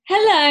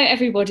Hello,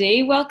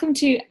 everybody. Welcome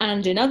to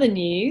And in Other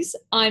News.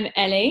 I'm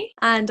Ellie.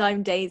 And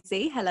I'm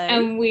Daisy. Hello.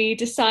 And we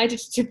decided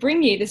to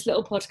bring you this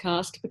little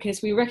podcast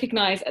because we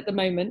recognise at the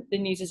moment the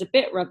news is a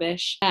bit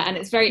rubbish and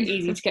it's very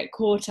easy to get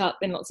caught up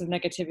in lots of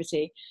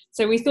negativity.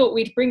 So we thought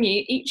we'd bring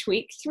you each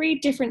week 3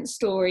 different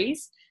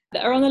stories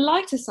that are on the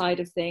lighter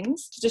side of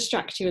things to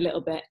distract you a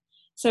little bit.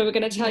 So we're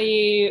going to tell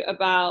you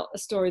about a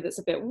story that's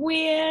a bit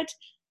weird,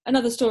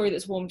 another story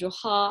that's warmed your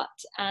heart,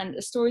 and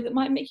a story that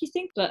might make you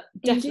think, but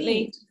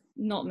definitely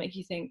not make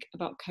you think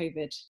about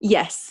COVID.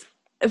 Yes.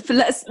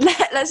 Let's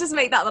just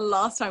make that the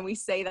last time we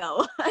say that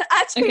one.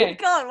 Actually, okay.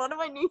 God, one of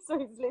my news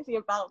stories is literally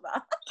about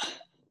that.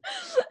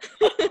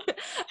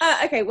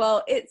 Okay,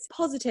 well, it's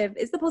positive.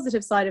 It's the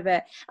positive side of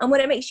it. And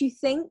when it makes you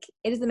think,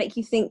 it doesn't make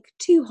you think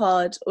too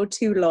hard or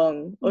too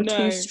long or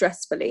too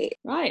stressfully.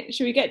 Right,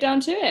 should we get down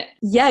to it?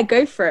 Yeah,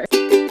 go for it.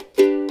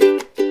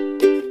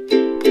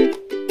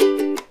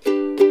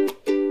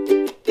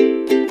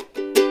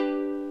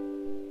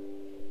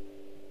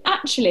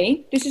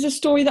 Actually, this is a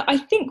story that I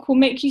think will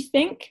make you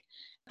think.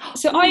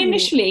 So I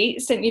initially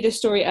sent you this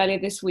story earlier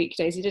this week,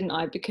 Daisy, didn't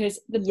I? Because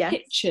the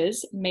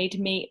pictures made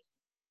me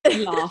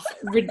laugh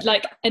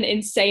like an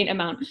insane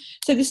amount.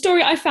 So the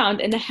story I found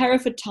in the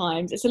Hereford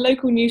Times, it's a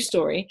local news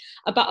story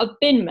about a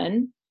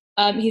binman.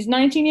 He's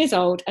 19 years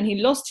old and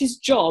he lost his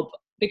job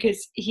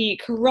because he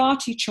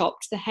karate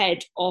chopped the head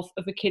off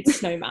of a kid's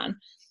snowman.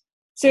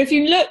 So if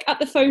you look at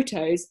the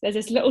photos, there's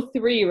this little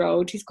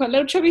 3-year-old. He's quite a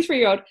little chubby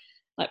 3-year-old.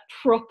 Like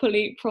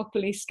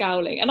properly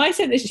scowling. And I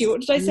sent this to you.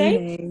 What did I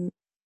say?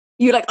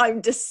 You're like,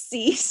 I'm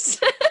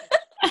deceased.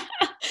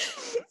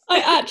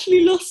 I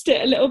actually lost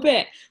it a little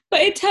bit.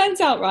 But it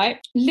turns out, right,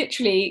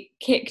 literally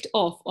kicked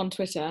off on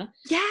Twitter.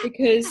 Yeah.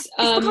 Because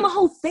it's become a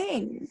whole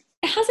thing.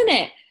 Hasn't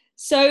it?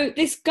 So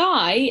this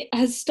guy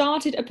has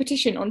started a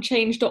petition on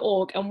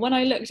change.org. And when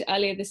I looked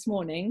earlier this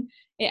morning,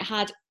 it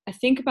had, I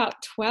think,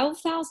 about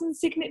 12,000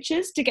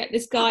 signatures to get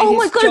this guy his job back. Oh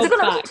my God, they've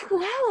got up to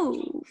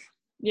 12.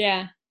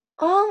 Yeah.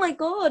 Oh my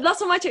God. Last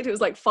time I checked, it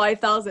was like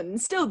 5,000.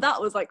 And still, that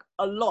was like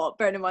a lot,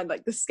 bearing in mind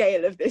like the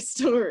scale of this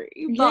story.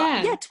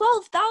 But yeah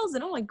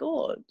 12,000. Oh my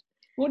God.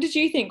 What did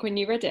you think when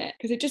you read it?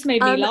 Because it just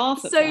made me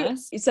laugh at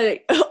first. So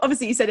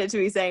obviously you said it to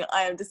me saying,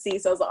 I am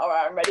deceased. I was like, all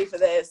right, I'm ready for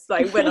this.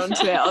 Like went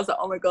onto it. I was like,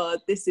 oh my God,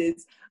 this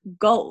is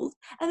gold.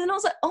 And then I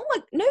was like, oh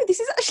my, no, this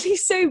is actually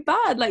so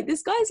bad. Like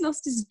this guy's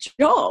lost his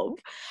job.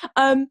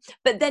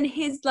 But then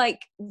his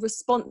like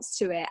response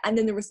to it, and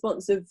then the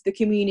response of the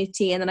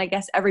community, and then I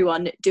guess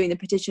everyone doing the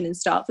petition and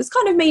stuff, has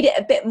kind of made it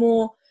a bit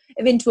more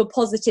into a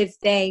positive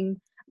thing.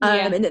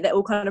 And that they're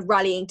all kind of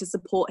rallying to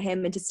support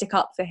him and to stick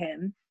up for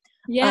him.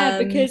 Yeah,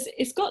 because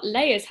it's got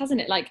layers,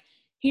 hasn't it? Like,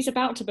 he's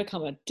about to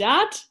become a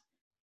dad.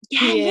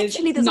 Yeah,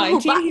 literally, there's 19. A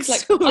whole backstory.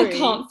 He's like, I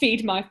can't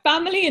feed my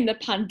family in the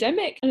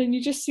pandemic. And then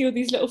you just see all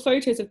these little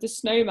photos of the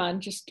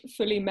snowman just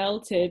fully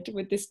melted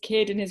with this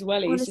kid in his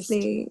welly. He's just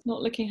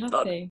not looking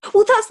happy.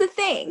 Well, that's the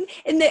thing.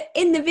 In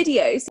the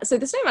videos, so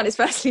the snowman is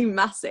firstly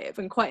massive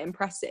and quite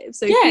impressive.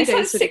 So yeah, it's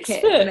like 6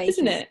 foot,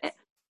 isn't it?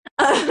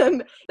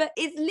 But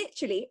it's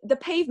literally, the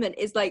pavement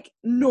is like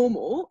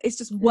normal. It's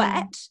just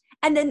wet.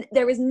 And then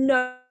there is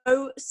no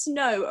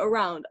snow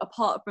around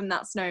apart from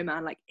that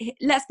snowman. Like,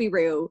 let's be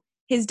real,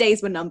 his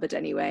days were numbered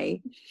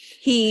anyway.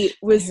 He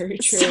was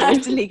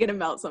certainly going to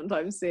melt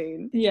sometime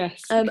soon.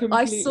 Yes,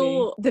 I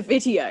saw the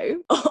video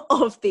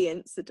of the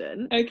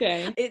incident.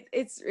 Okay,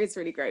 it's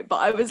really great. But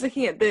I was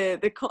looking at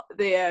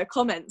the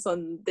comments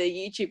on the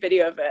YouTube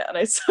video of it, and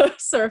I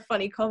saw a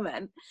funny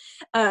comment.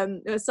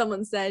 Where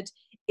someone said,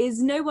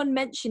 is no one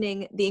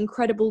mentioning the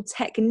incredible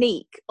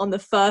technique on the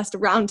first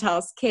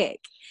roundhouse kick?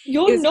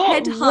 You're not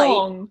head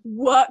wrong. Height,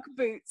 work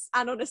boots,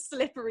 and on a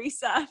slippery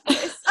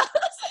surface.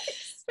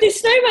 The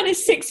snowman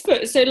is 6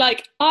 foot, so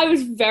like I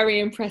was very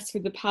impressed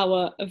with the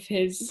power of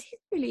his.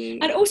 Really?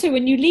 And also,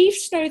 when you leave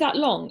snow that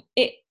long,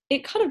 it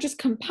kind of just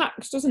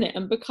compacts, doesn't it,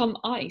 and become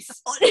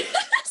ice.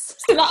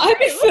 So like, I'd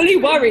be fully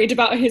worried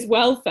about his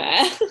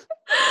welfare.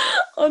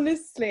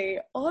 honestly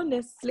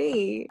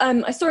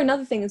I saw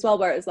another thing as well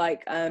where it was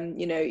like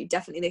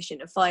definitely they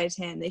shouldn't have fired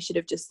him. They should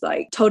have just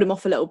like told him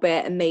off a little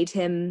bit and made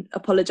him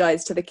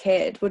apologize to the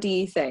kid. What do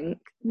you think?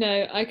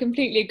 No, I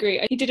completely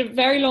agree. He did a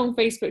very long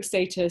Facebook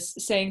status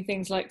saying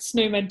things like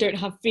snowmen don't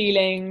have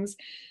feelings,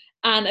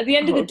 and at the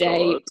end of the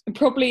day, it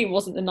probably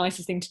wasn't the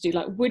nicest thing to do.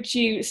 Like, would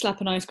you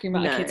slap an ice cream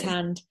out of a kid's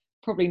hand?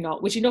 Probably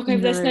not. Would you knock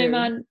over their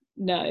snowman?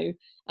 No.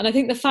 And I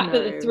think the fact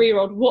that the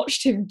 3-year-old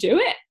watched him do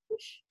it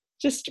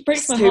just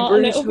breaks my heart a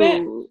little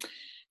bit.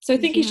 So I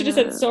think he should have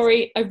said,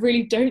 sorry, I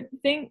really don't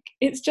think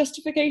it's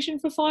justification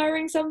for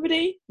firing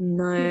somebody.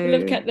 No. People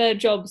have kept their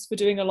jobs for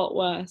doing a lot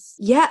worse.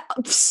 Yeah,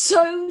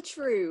 so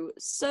true.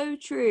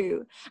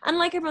 And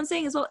like everyone's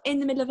saying as well, in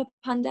the middle of a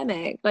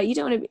pandemic, like you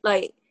don't want to be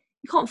like,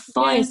 you can't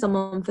fire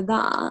someone for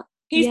that.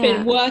 He's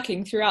been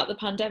working throughout the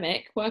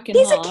pandemic, working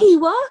hard. He's a key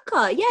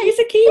worker. Yeah, he's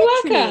a key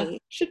worker.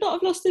 Should not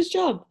have lost his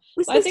job.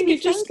 But I think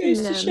it just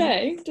goes to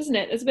show, doesn't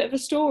it? There's a bit of a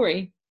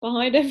story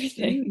behind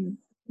everything.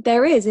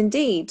 There is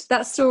indeed.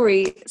 That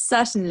story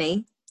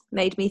certainly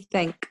made me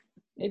think.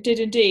 It did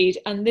indeed.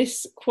 And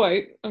this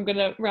quote, I'm going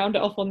to round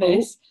it off on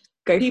this.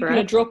 Go People for it.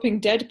 are dropping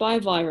dead by a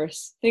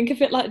virus. Think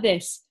of it like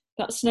this.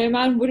 That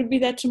snowman wouldn't be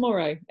there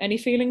tomorrow. Any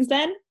feelings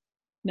then?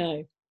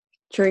 No.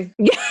 True.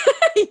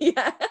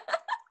 Yeah.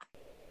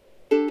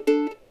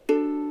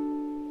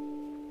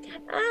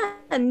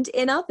 And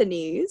in other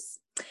news,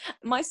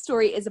 my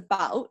story is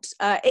about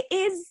it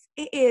is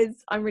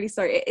I'm really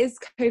sorry, it is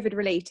COVID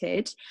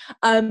related,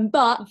 but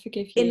I'll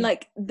forgive you. in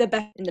like the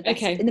best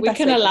okay, in the we best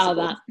can way allow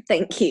possible. that.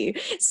 Thank you.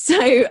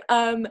 So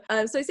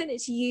so I sent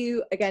it to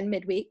you again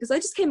midweek because I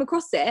just came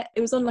across it.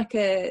 It was on like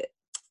a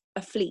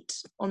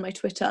fleet on my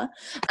Twitter,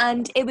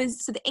 and it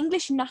was so the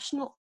English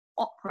National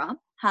Opera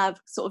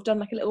have sort of done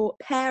like a little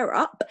pair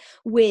up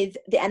with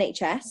the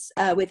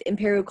NHS, with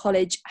Imperial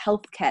College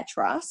Healthcare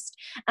Trust,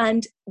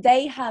 and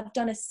they have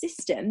done a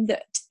system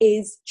that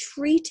is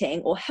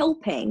treating or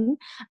helping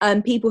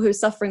people who are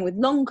suffering with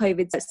long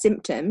COVID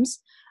symptoms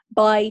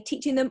by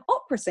teaching them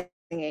opera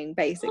singing,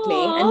 basically.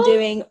 Aww. And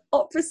doing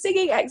opera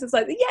singing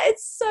exercises. Yeah,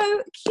 it's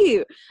so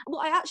cute.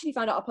 What I actually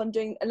found out upon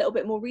doing a little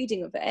bit more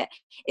reading of it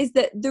is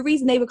that the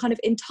reason they were kind of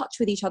in touch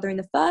with each other in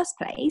the first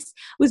place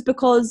was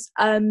because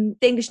the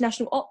English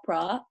National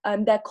Opera,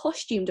 their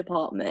costume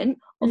department,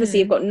 obviously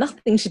have got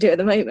nothing to do at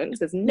the moment because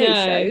there's no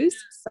shows.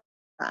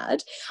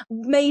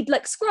 Made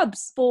like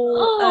scrubs for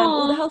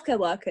all the healthcare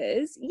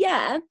workers.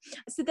 Yeah.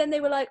 So then they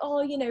were like,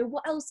 oh, you know,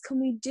 what else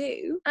can we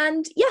do?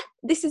 And yeah,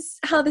 this is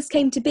how this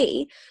came to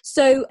be.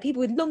 So people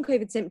with long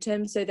COVID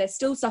symptoms, so they're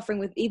still suffering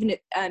with, even if,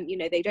 you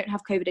know, they don't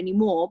have COVID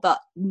anymore, but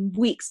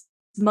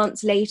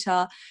months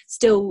later,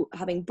 still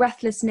having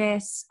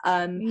breathlessness.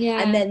 And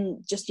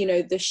then just, you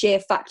know, the sheer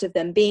fact of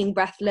them being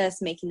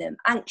breathless, making them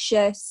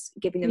anxious,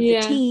 giving them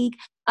fatigue.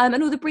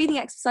 And all the breathing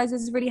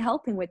exercises is really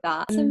helping with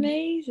that. It's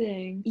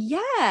amazing.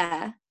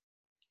 Yeah.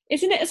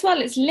 Isn't it as well?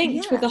 It's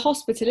linked with the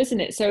hospital, isn't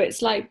it? So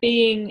it's like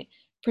being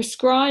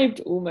prescribed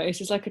almost.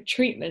 It's like a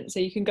treatment. So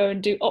you can go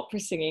and do opera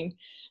singing.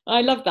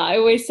 I love that. I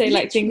always say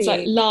like things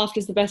like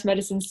laughter's the best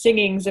medicine,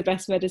 singing's the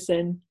best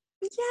medicine.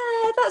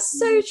 Yeah, that's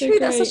so true.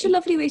 That's such a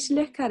lovely way to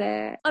look at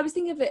it. I was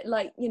thinking of it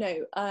like, you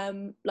know,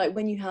 like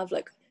when you have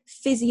like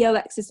physio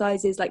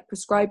exercises like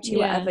prescribed to you,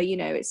 whatever, you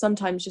know, it's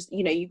sometimes just,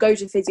 you know, you go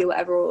to physio,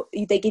 whatever, or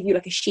they give you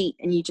like a sheet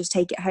and you just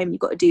take it home.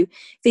 You've got to do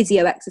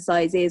physio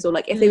exercises, or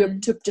like if they were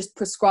to just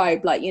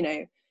prescribe, like, you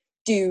know,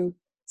 do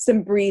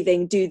some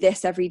breathing, do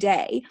this every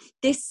day.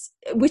 This,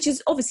 which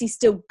is obviously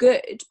still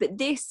good, but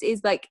this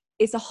is like,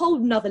 it's a whole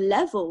nother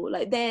level.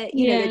 Like they're,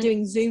 you know, they're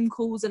doing Zoom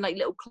calls and like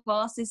little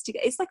classes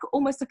together. It's like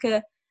almost like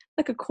a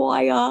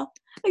choir,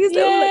 like this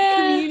little like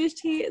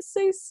community. It's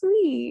so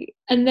sweet.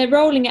 And they're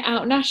rolling it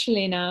out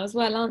nationally now as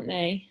well, aren't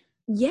they?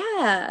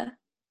 Yeah,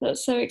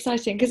 that's so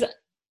exciting. Because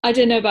I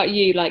don't know about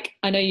you, like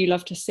I know you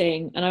love to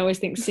sing, and I always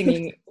think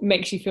singing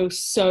makes you feel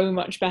so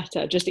much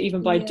better just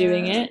even by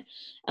doing it.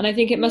 And I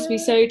think it must be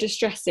so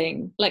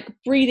distressing. Like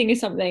breathing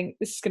is something,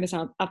 this is going to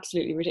sound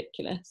absolutely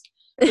ridiculous,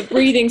 but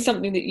breathing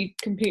something that you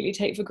completely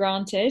take for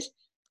granted.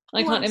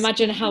 I can't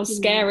imagine how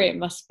scary it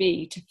must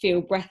be to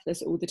feel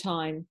breathless all the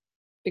time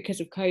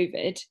because of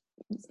COVID.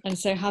 And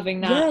so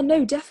having that,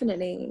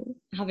 definitely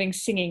having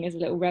singing as a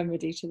little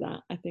remedy to that,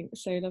 I think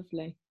is so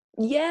lovely.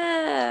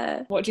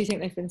 What do you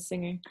think they've been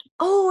singing?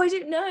 I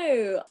don't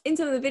know. In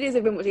some of the videos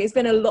I've been watching, it's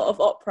been a lot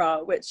of opera,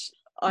 which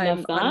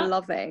I'm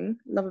loving.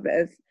 Love a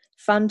bit of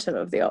Phantom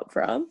of the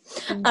Opera.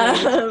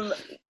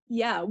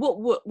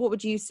 What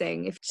would you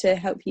sing if to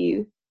help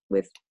you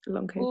with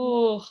long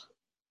COVID?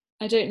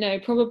 I don't know.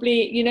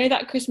 Probably, you know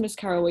that Christmas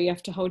carol where you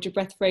have to hold your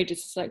breath for ages?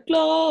 It's like,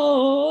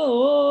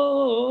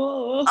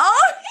 oh,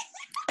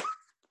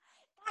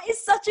 that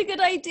is such a good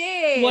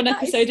idea. One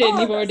episode in,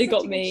 you've already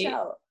got me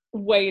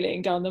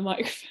wailing down the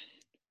microphone.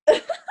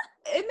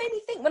 It made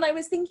me think when I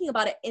was thinking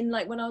about it in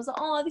like, when I was like,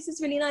 oh, this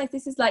is really nice.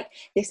 This is like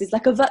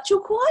a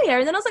virtual choir.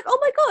 And then I was like, oh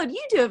my God,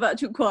 you do a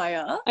virtual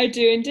choir. I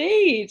do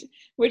indeed,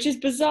 which is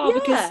bizarre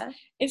because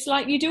it's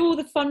like you do all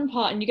the fun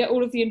part and you get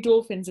all of the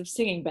endorphins of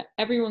singing, but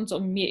everyone's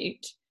on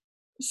mute.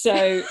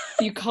 So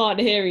you can't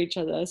hear each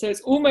other. So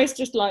it's almost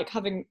just like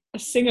having a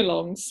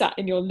sing-along sat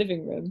in your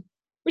living room,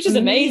 which is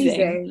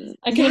amazing.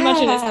 I can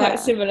imagine it's quite a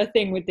similar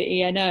thing with the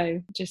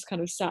ENO, just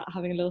kind of sat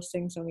having a little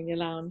sing-song in your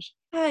lounge.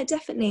 Yeah,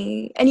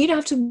 definitely. And you don't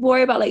have to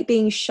worry about like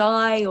being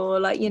shy or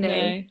like, you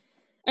know,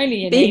 only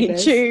your being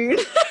neighbours. in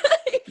tune.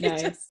 No,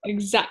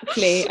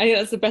 exactly. I think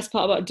that's the best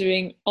part about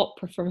doing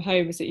opera from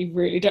home, is that you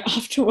really don't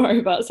have to worry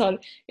about sound.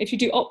 If you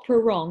do opera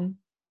wrong,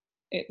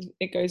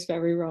 it goes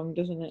very wrong,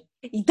 doesn't it?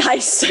 That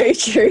is so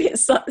true.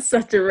 It's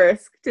such a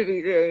risk to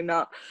be doing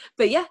that.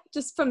 But yeah,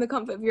 just from the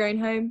comfort of your own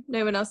home,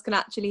 no one else can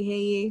actually hear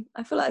you.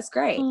 I feel like it's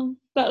great.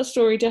 That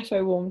story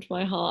defo warmed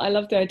my heart. I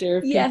love the idea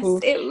of people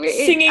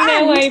singing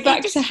their way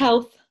back to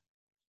health.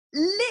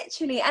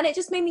 Literally. And it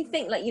just made me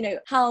think, like, you know,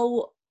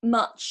 how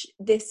much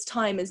this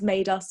time has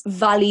made us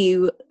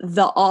value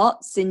the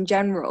arts in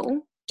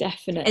general.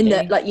 Definitely. And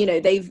that, like, you know,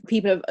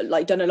 people have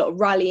like done a lot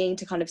of rallying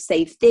to kind of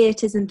save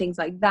theatres and things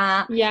like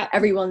that. Yeah.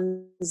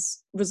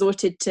 Everyone's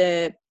resorted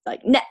to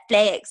like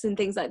Netflix and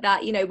things like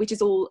that, you know, which is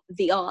all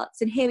the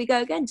arts. And here we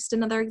go again, just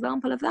another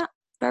example of that.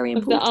 very of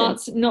important. the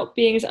arts not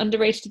being as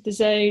underrated as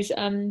those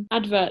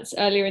adverts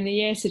earlier in the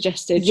year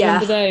suggested. Do you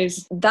remember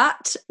those?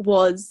 That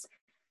was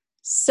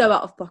so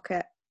out of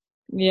pocket.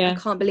 Yeah, I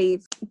can't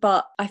believe,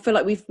 but I feel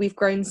like we've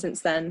grown since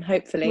then.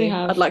 Hopefully, we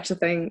have. I'd like to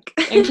think.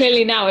 And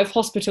clearly now, if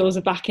hospitals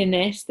are back in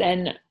this,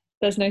 then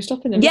there's no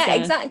stopping them. Yeah,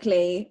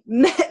 exactly.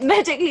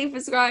 Medically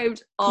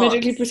prescribed arts.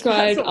 Medically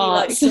prescribed That's what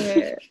arts. we like to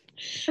hear.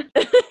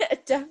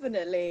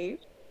 Definitely.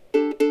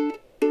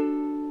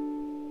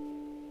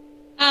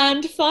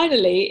 And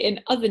finally, in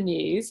other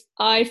news,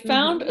 I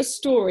found a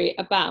story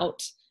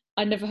about,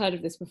 I never heard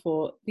of this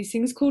before, these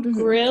things called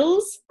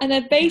grills, and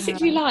they're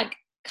basically like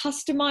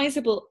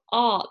customizable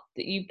art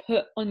that you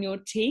put on your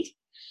teeth.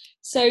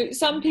 So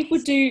some people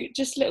do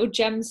just little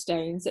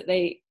gemstones that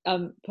they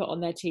put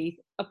on their teeth.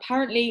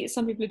 Apparently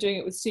some people are doing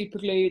it with super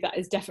glue. That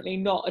is definitely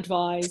not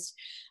advised.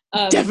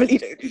 Definitely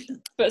do.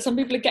 But some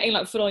people are getting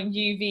like full on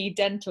UV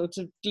dental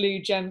to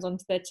glue gems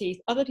onto their teeth.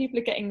 Other people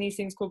are getting these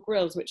things called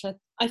grills, which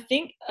I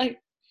think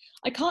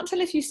I can't tell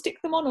if you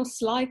stick them on or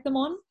slide them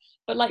on,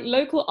 but like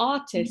local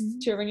artists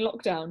during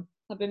lockdown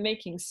have been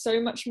making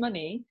so much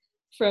money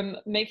from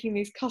making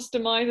these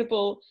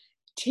customizable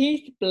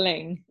teeth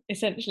bling,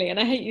 essentially. And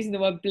I hate using the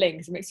word bling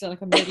because it makes me sound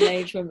like a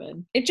middle-aged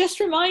woman. It just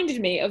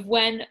reminded me of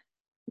when,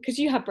 because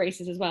you had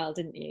braces as well,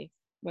 didn't you?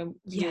 When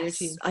you were a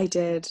teen. Yes, I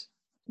did.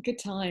 Good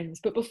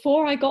times. But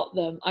before I got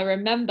them, I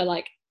remember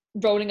like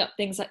rolling up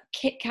things like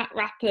Kit Kat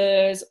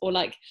wrappers or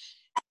like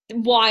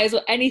wires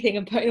or anything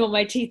and putting them on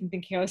my teeth and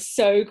thinking I was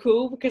so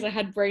cool because I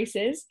had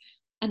braces.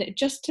 And it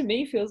just, to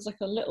me, feels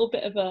like a little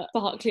bit of a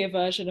sparklier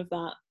version of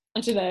that. I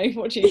don't know.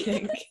 What do you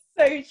think?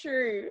 So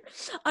true.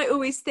 I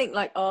always think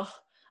like, oh,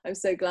 I'm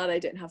so glad I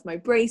don't have my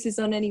braces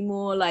on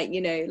anymore. Like,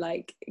 you know,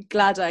 like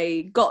glad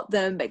I got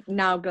them, but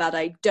now glad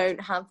I don't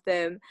have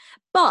them.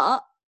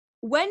 But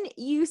when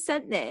you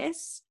sent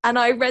this and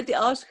I read the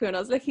article and I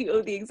was looking at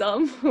all the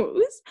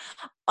examples,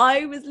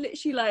 I was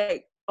literally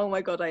like, oh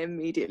my God, I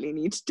immediately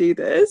need to do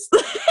this.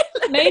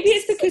 Maybe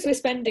it's because we're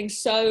spending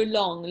so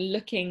long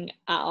looking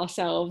at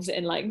ourselves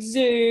in like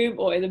Zoom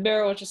or in the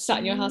mirror or just sat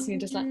in your house and you're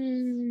just like,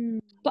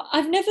 but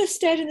I've never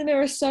stared in the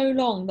mirror so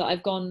long that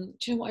I've gone,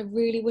 do you know what I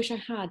really wish I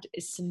had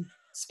is some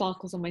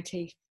sparkles on my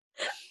teeth.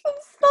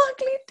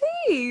 Sparkly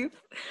teeth.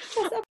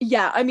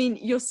 Yeah, I mean,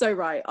 you're so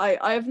right.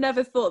 I've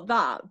never thought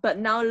that, but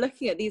now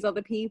looking at these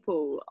other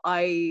people,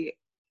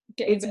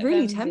 it's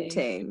really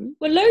tempting.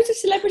 Well, loads of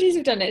celebrities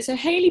have done it. So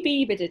Hailey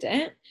Bieber did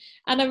it,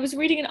 and I was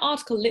reading an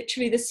article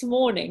literally this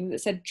morning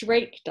that said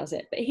Drake does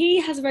it, but he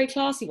has a very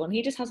classy one.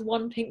 He just has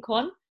one pink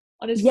one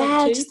on his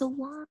front tooth. Just the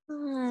one.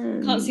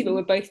 Can't see, but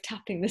we're both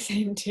tapping the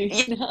same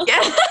tooth now.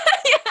 Yeah.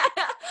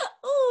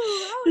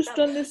 Oh, just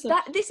done this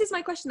one. This is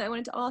my question that I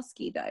wanted to ask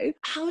you though.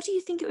 How do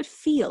you think it would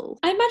feel?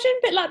 I imagine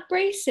a bit like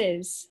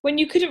braces when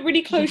you couldn't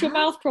really close your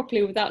mouth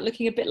properly without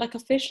looking a bit like a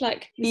fish.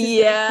 Like poor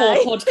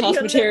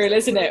podcast material,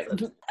 isn't it?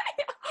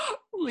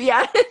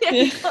 Yeah,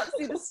 you can't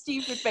see the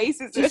stupid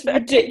faces. Just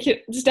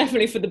ridiculous. It's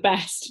definitely for the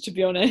best, to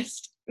be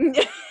honest.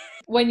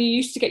 When you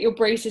used to get your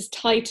braces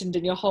tightened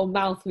and your whole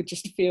mouth would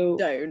just feel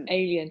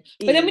alien.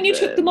 But then when you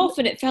took them off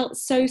and it felt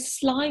so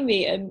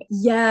slimy and...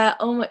 Yeah,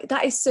 oh my,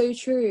 that is so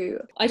true.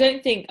 I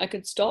don't think I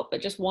could stop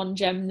at just one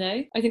gem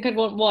though. I think I'd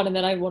want one and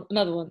then I want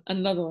another one and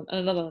another one and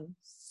another one.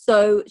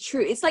 So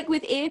true. It's like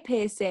with ear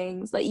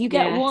piercings. Like you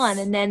get one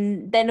and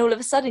then all of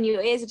a sudden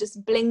your ears are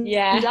just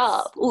blinged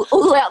up all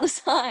the way out the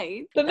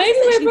side. But maybe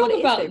we're wrong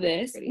about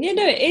this. Yeah,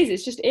 no, it is.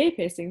 It's just ear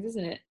piercings,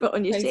 isn't it? But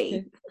on your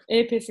teeth.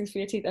 Ear piercings for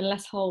your teeth and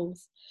less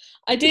holes.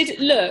 I did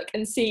look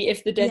and see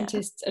if the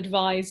dentists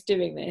advised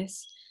doing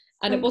this,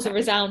 and it was a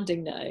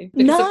resounding no.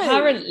 Because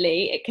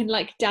apparently it can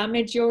like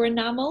damage your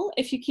enamel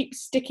if you keep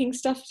sticking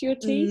stuff to your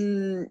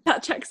teeth.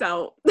 That checks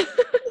out.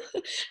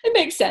 It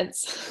makes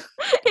sense.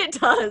 It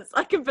does.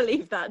 I can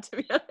believe that, to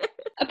be honest.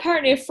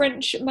 Apparently a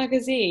French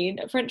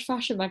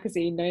fashion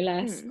magazine, no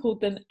less, called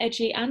them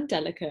edgy and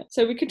delicate.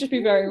 So we could just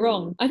be very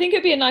wrong. I think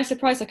it'd be a nice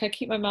surprise. Like I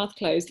keep my mouth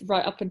closed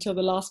right up until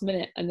the last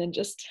minute and then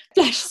just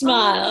flash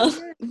smile.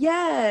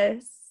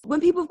 Yes. When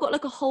people have got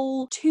like a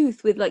whole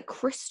tooth with like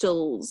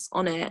crystals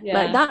on it,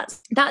 like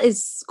that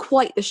is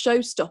quite the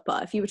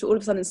showstopper. If you were to all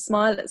of a sudden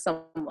smile at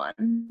someone,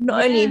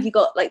 not only have you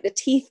got like the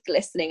teeth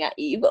glistening at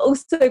you, but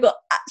also got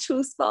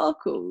actual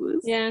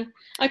sparkles. Yeah,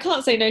 I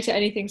can't say no to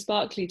anything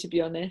sparkly, to be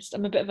honest.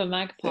 I'm a bit of a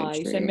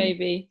magpie, so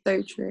maybe.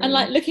 So true. And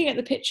like looking at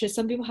the pictures,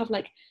 some people have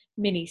like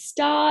mini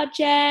star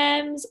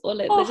gems, or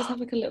like, they just have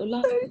like a little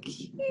line. So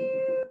cute.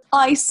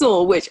 I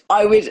saw, which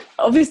I would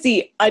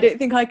obviously, I don't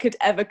think I could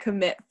ever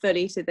commit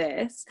fully to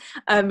this,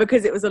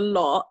 because it was a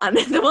lot, and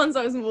the ones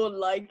I was more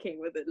liking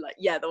were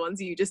the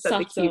ones you just said,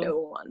 the cute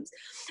little ones.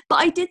 But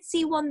I did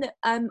see one that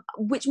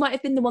which might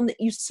have been the one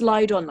that you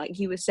slide on, like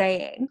you were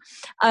saying,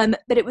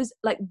 but it was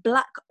like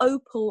black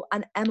opal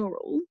and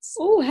emeralds.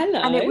 Oh, hello.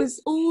 And it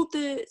was all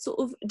the sort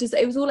of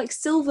it was all like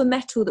silver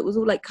metal that was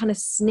all like kind of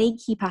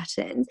snaky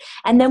patterns,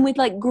 and then with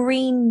like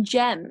green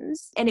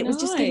gems, and it was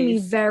just giving me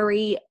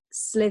very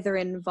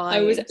Slytherin vibes.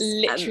 I was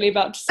literally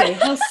about to say,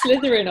 how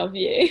Slytherin of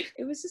you.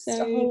 It was just a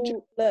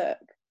whole look.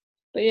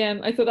 But yeah,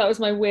 I thought that was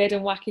my weird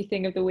and wacky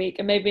thing of the week.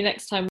 And maybe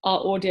next time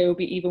our audio will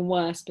be even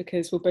worse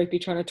because we'll both be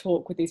trying to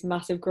talk with these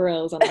massive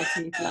grills on our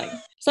teeth. Like,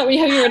 it's like when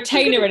you have your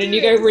retainer in and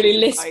you go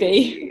really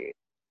lispy.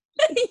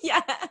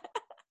 Yeah.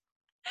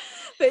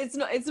 But it's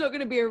not going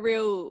to be a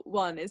real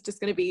one. It's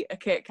just going to be a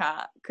Kit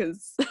Kat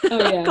because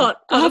I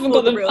haven't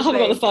got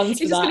the funds for that. It's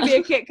just going to be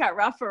a Kit Kat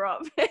wrapper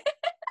up.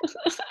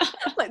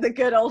 Like the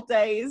good old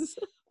days.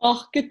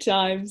 Oh, good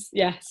times.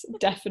 Yes,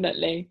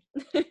 definitely.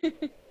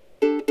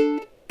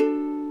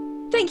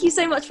 Thank you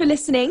so much for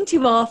listening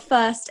to our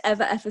first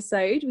ever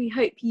episode. We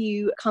hope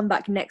you come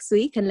back next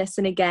week and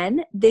listen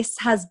again. This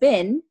has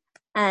been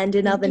And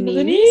in Other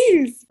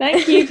News.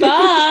 Thank you.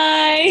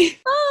 Bye.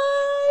 Bye.